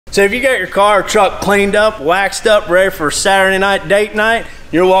So if you got your car or truck cleaned up, waxed up, ready for Saturday night date night,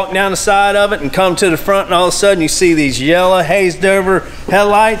 you're walking down the side of it and come to the front and all of a sudden you see these yellow hazed over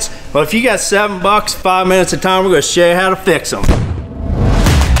headlights. Well, if you got $7, 5 minutes of time, we're gonna show you how to fix them.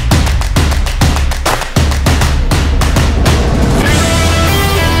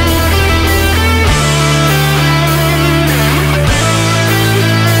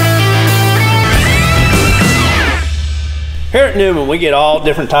 Here at Newman, we get all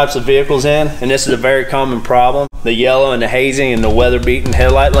different types of vehicles in, and this is a very common problem. The yellow and the hazy and the weather-beaten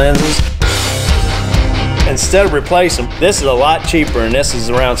headlight lenses. Instead of replace them, this is a lot cheaper, and this is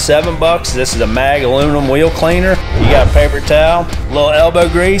around $7. This is a mag aluminum wheel cleaner. You got a paper towel, a little elbow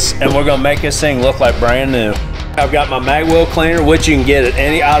grease, and we're gonna make this thing look like brand new. I've got my mag wheel cleaner, which you can get at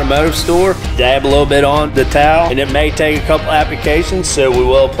any automotive store. Dab a little bit on the towel, and it may take a couple applications, so we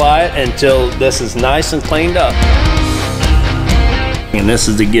will apply it until this is nice and cleaned up. And this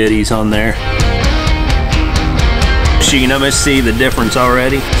is the goodies on there. So you can almost see the difference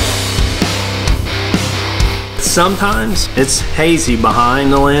already. Sometimes it's hazy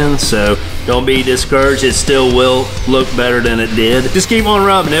behind the lens, so don't be discouraged. It still will look better than it did. Just keep on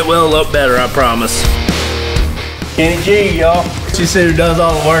rubbing, it will look better, I promise. Kenny G, y'all. She said who does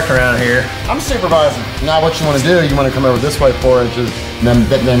all the work around here. I'm supervising. Now what you want to do, you want to come over this way 4 inches, and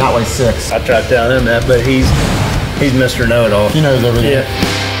then that way 6. I tried telling him that, but he's Mr. Know-It-All. He knows everything. Yeah.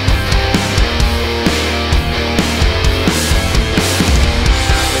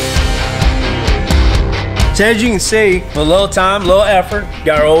 So as you can see, with a little time, a little effort,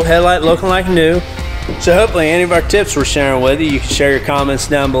 got our old headlight looking like new. So hopefully any of our tips we're sharing with you, you can share your comments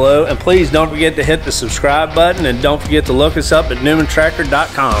down below. And please don't forget to hit the subscribe button, and don't forget to look us up at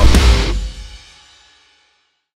newmantracker.com.